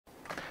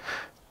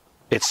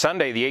It's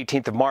Sunday, the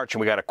 18th of March, and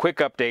we got a quick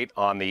update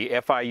on the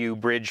FIU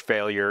bridge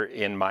failure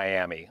in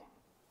Miami.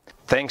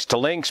 Thanks to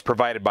links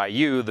provided by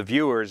you, the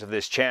viewers of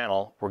this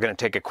channel, we're going to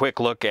take a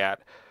quick look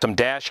at some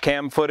dash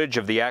cam footage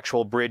of the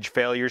actual bridge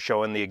failure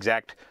showing the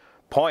exact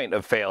point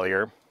of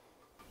failure,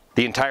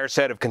 the entire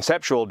set of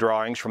conceptual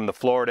drawings from the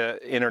Florida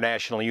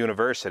International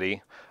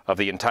University of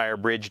the entire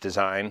bridge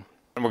design,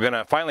 and we're going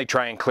to finally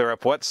try and clear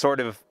up what sort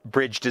of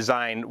bridge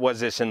design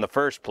was this in the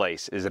first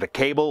place. Is it a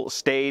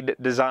cable-stayed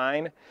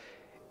design?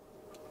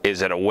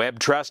 Is it a web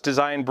truss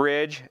design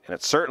bridge? And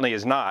it certainly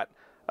is not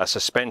a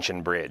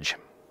suspension bridge.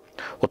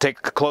 We'll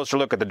take a closer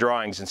look at the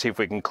drawings and see if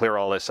we can clear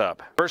all this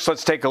up. First,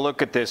 let's take a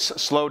look at this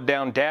slowed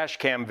down dash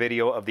cam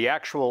video of the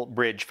actual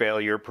bridge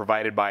failure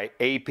provided by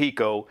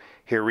APICO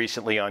here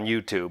recently on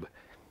YouTube.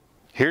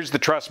 Here's the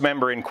truss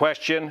member in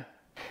question.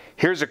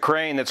 Here's a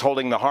crane that's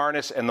holding the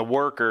harness and the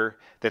worker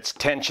that's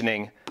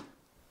tensioning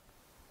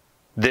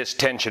this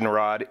tension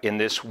rod in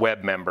this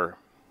web member.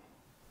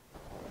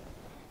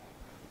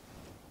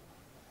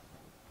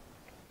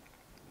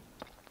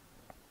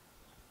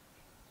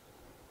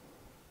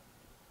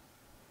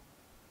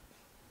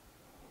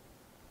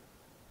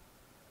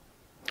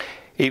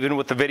 Even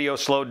with the video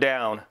slowed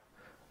down,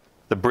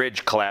 the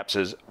bridge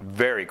collapses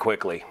very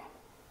quickly.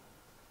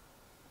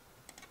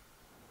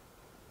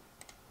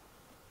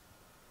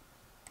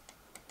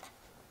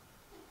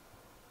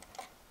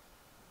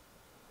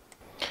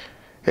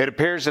 It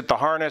appears that the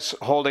harness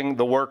holding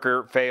the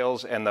worker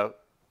fails and the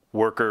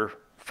worker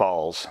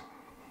falls.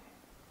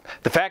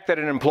 The fact that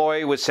an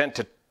employee was sent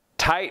to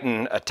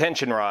tighten a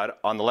tension rod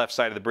on the left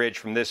side of the bridge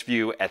from this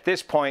view at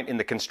this point in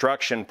the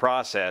construction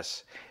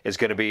process is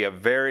going to be a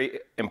very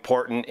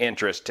important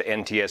interest to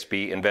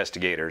NTSB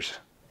investigators.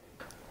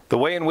 The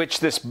way in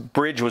which this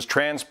bridge was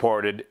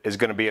transported is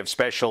going to be of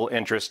special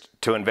interest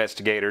to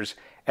investigators,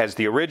 as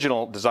the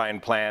original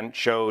design plan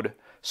showed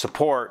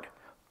support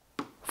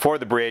for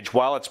the bridge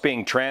while it's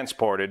being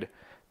transported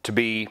to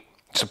be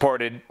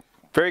supported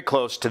very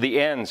close to the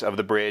ends of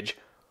the bridge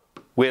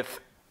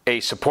with a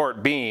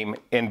support beam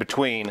in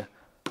between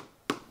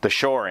the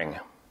shoring.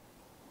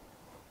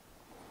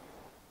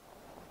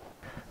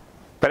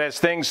 But as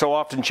things so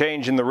often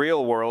change in the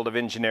real world of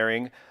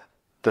engineering,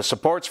 the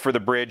supports for the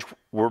bridge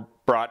were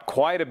brought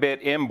quite a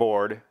bit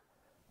inboard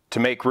to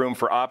make room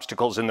for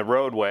obstacles in the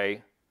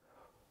roadway,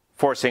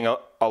 forcing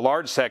a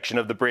large section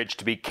of the bridge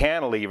to be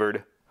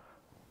cantilevered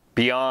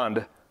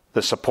beyond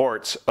the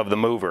supports of the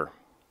mover.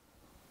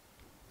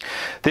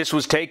 This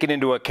was taken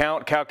into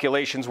account,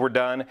 calculations were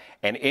done,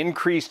 and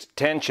increased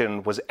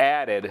tension was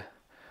added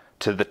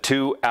to the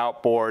two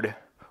outboard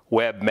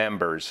web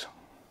members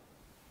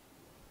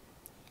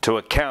to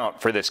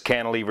account for this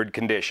cantilevered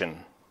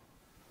condition.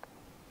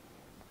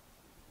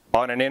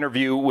 On an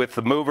interview with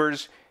the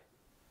movers,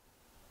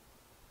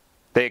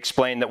 they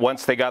explained that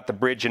once they got the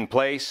bridge in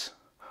place,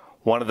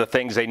 one of the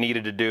things they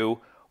needed to do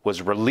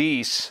was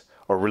release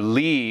or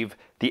relieve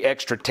the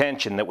extra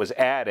tension that was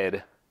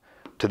added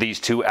to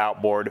these two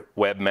outboard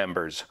web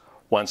members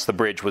once the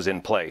bridge was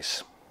in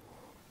place.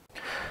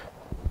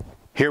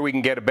 Here we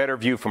can get a better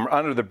view from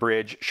under the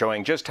bridge,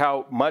 showing just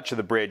how much of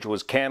the bridge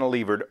was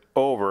cantilevered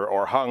over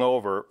or hung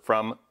over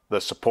from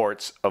the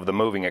supports of the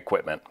moving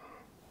equipment.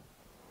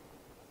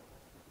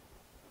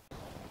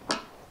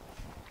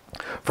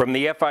 From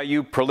the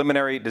FIU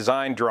preliminary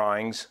design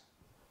drawings,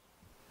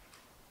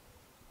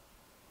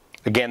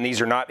 again,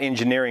 these are not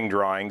engineering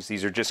drawings,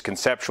 these are just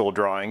conceptual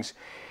drawings.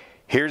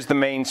 Here's the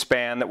main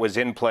span that was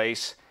in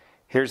place.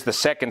 Here's the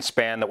second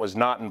span that was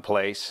not in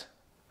place.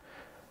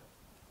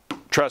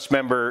 Truss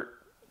member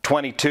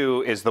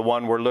 22 is the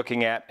one we're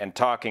looking at and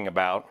talking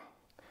about.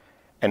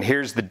 And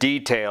here's the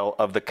detail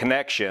of the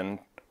connection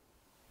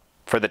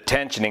for the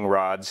tensioning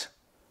rods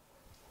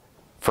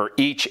for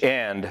each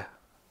end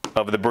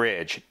of the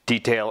bridge.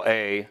 Detail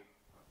A.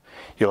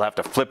 You'll have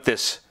to flip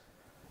this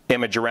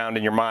image around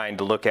in your mind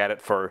to look at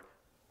it for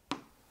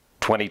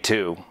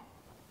 22.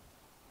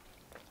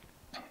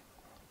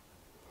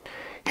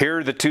 Here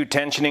are the two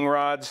tensioning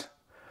rods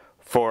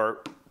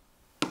for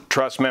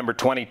truss member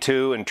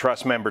 22 and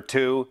truss member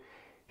 2.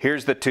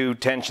 Here's the two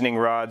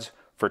tensioning rods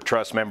for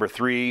truss member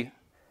 3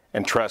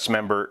 and truss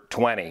member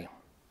 20.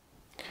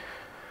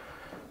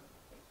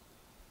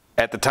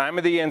 At the time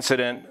of the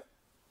incident,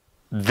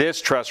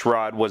 this truss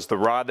rod was the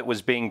rod that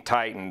was being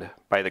tightened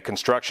by the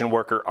construction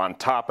worker on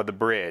top of the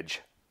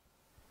bridge.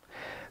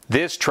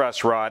 This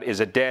truss rod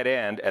is a dead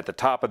end at the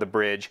top of the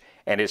bridge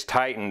and is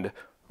tightened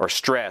or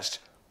stressed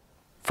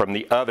from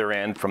the other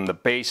end, from the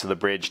base of the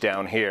bridge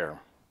down here.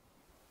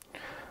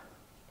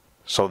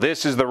 So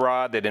this is the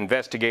rod that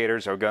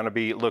investigators are going to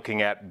be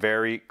looking at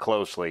very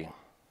closely.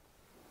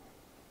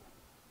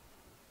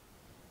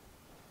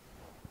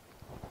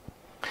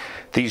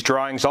 These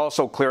drawings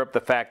also clear up the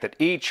fact that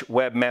each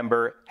web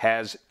member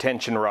has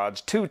tension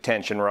rods, two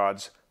tension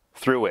rods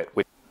through it,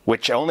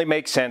 which only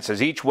makes sense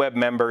as each web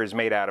member is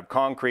made out of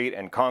concrete,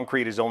 and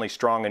concrete is only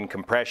strong in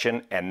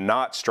compression and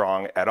not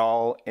strong at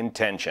all in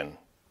tension.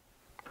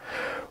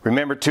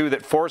 Remember too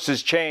that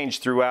forces change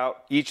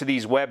throughout each of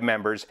these web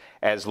members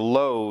as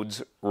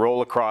loads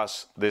roll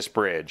across this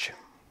bridge.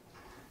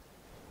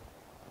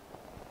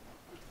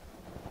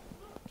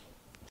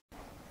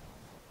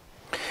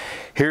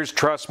 Here's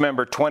truss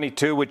member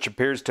 22, which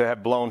appears to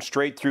have blown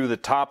straight through the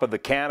top of the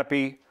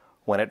canopy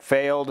when it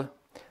failed.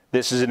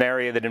 This is an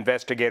area that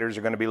investigators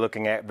are going to be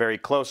looking at very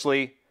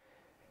closely.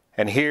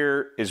 And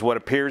here is what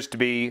appears to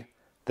be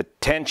the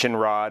tension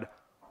rod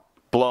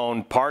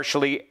blown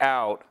partially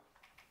out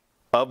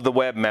of the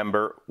web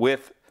member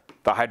with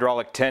the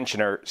hydraulic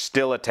tensioner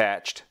still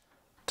attached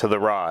to the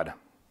rod.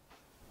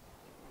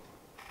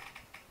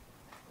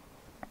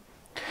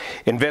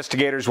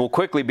 Investigators will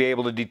quickly be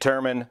able to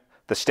determine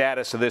the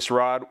status of this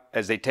rod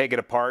as they take it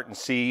apart and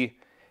see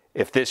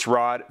if this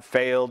rod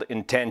failed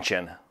in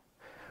tension.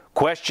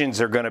 Questions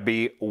are going to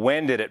be,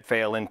 when did it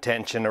fail in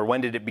tension, or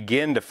when did it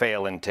begin to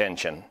fail in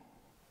tension?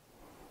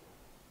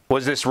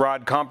 Was this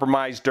rod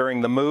compromised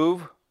during the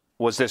move?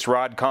 Was this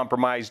rod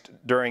compromised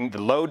during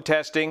the load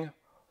testing?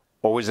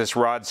 Or was this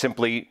rod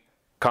simply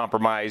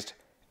compromised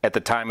at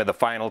the time of the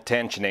final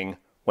tensioning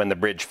when the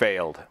bridge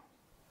failed?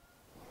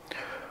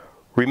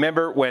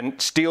 Remember, when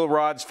steel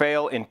rods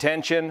fail in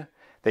tension,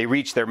 they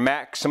reach their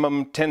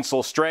maximum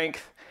tensile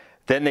strength,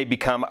 then they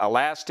become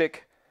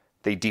elastic,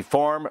 they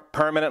deform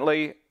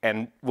permanently,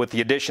 and with the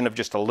addition of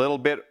just a little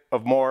bit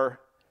of more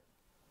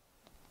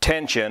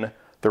tension,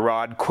 the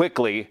rod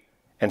quickly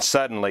and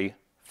suddenly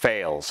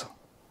fails.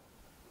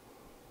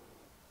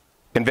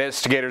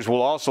 Investigators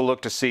will also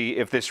look to see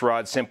if this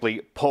rod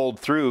simply pulled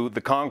through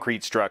the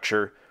concrete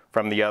structure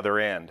from the other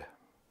end.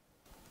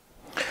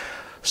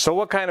 So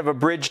what kind of a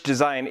bridge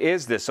design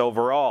is this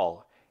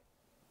overall?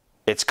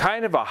 It's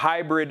kind of a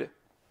hybrid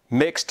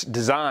mixed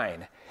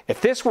design. If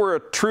this were a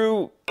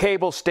true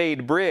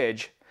cable-stayed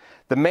bridge,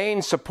 the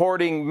main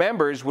supporting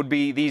members would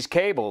be these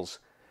cables.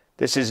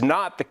 This is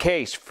not the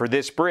case for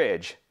this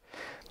bridge.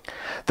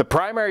 The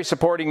primary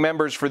supporting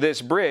members for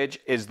this bridge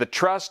is the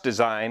truss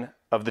design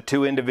of the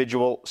two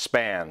individual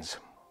spans.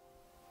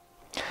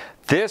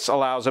 This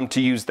allows them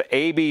to use the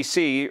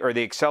ABC, or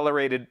the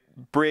accelerated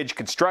bridge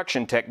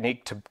construction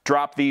technique, to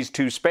drop these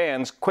two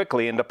spans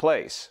quickly into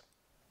place.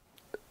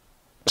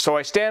 So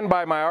I stand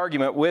by my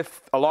argument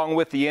along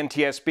with the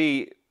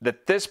NTSB,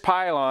 that this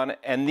pylon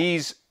and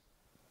these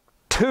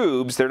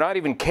tubes, they're not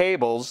even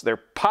cables, they're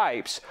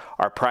pipes,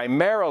 are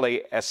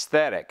primarily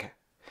aesthetic.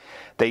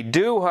 They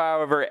do,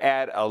 however,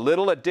 add a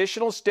little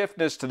additional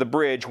stiffness to the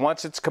bridge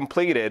once it's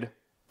completed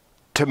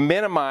to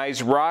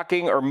minimize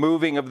rocking or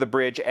moving of the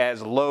bridge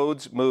as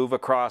loads move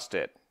across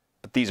it.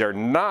 But these are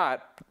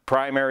not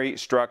primary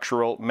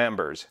structural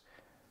members.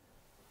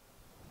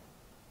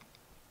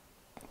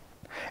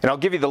 And I'll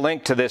give you the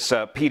link to this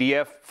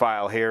PDF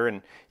file here,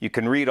 and you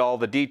can read all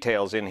the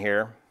details in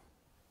here.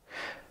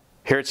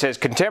 Here it says,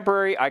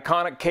 contemporary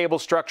iconic cable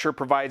structure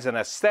provides an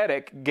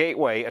aesthetic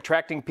gateway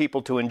attracting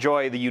people to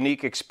enjoy the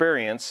unique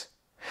experience.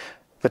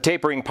 The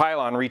tapering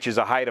pylon reaches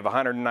a height of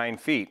 109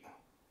 feet.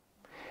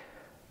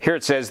 Here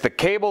it says, the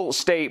cable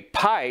stay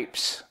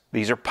pipes,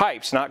 these are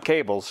pipes, not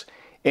cables,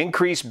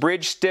 increase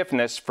bridge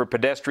stiffness for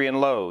pedestrian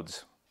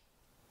loads.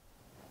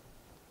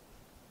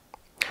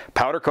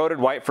 Powder-coated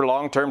white for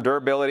long-term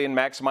durability and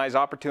maximize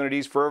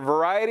opportunities for a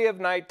variety of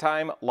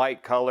nighttime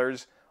light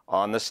colors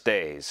on the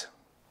stays.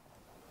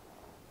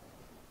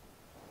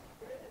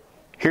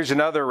 Here's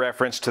another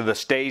reference to the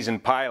stays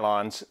and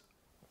pylons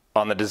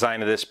on the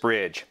design of this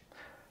bridge.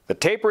 The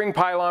tapering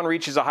pylon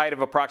reaches a height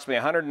of approximately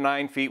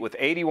 109 feet with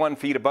 81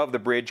 feet above the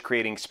bridge,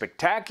 creating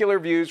spectacular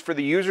views for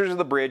the users of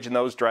the bridge and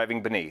those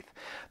driving beneath.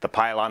 The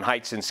pylon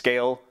heights in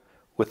scale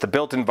with the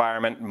built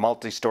environment,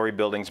 multi-story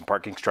buildings and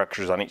parking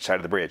structures on each side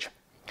of the bridge.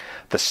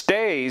 The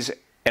stays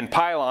and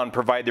pylon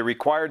provide the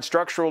required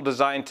structural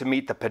design to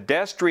meet the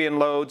pedestrian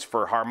loads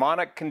for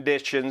harmonic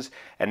conditions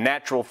and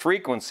natural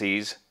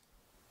frequencies,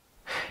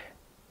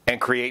 and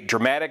create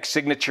dramatic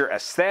signature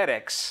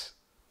aesthetics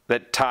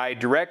that tie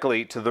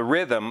directly to the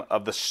rhythm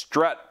of the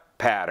strut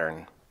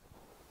pattern.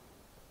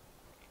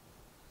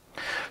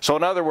 So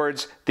in other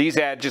words, these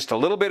add just a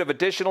little bit of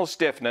additional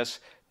stiffness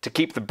to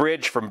keep the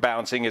bridge from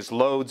bouncing as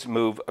loads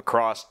move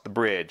across the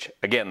bridge.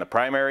 Again, the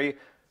primary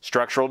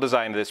structural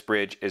design of this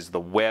bridge is the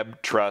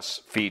web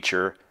truss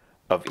feature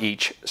of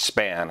each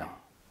span.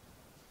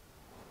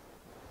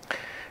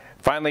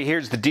 Finally,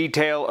 here's the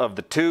detail of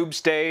the tube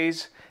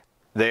stays.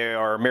 They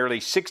are merely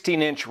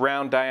 16-inch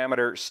round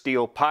diameter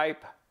steel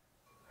pipe,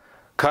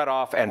 cut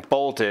off and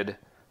bolted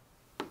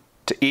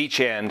to each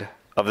end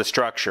of the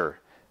structure.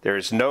 There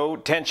is no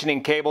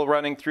tensioning cable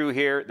running through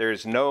here. There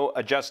is no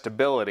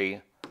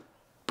adjustability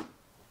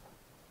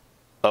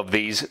of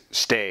these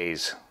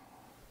stays.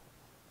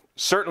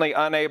 Certainly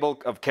unable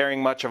of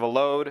carrying much of a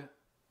load,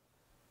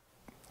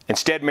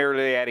 instead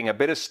merely adding a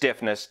bit of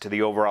stiffness to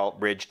the overall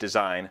bridge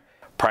design.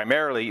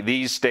 Primarily,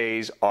 these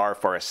stays are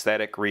for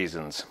aesthetic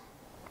reasons.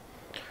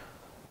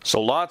 So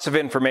lots of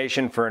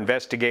information for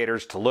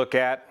investigators to look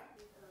at,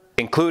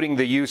 including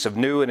the use of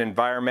new and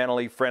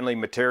environmentally friendly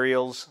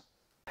materials.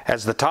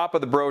 As the top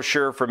of the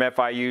brochure from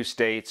FIU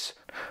states,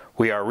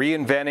 We are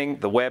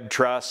reinventing the web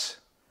truss.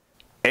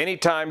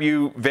 Anytime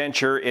you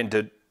venture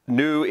into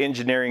new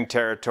engineering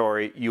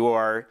territory, you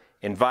are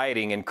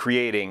inviting and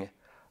creating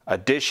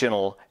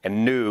additional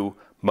and new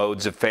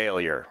modes of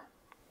failure.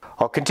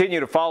 I'll continue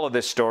to follow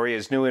this story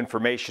as new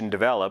information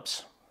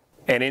develops,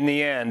 and in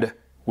the end,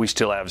 we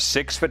still have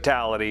 6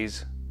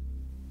 fatalities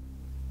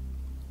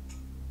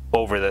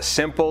over the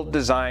simple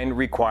design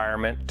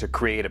requirement to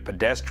create a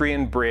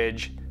pedestrian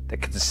bridge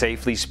that can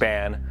safely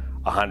span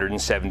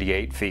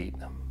 178 feet.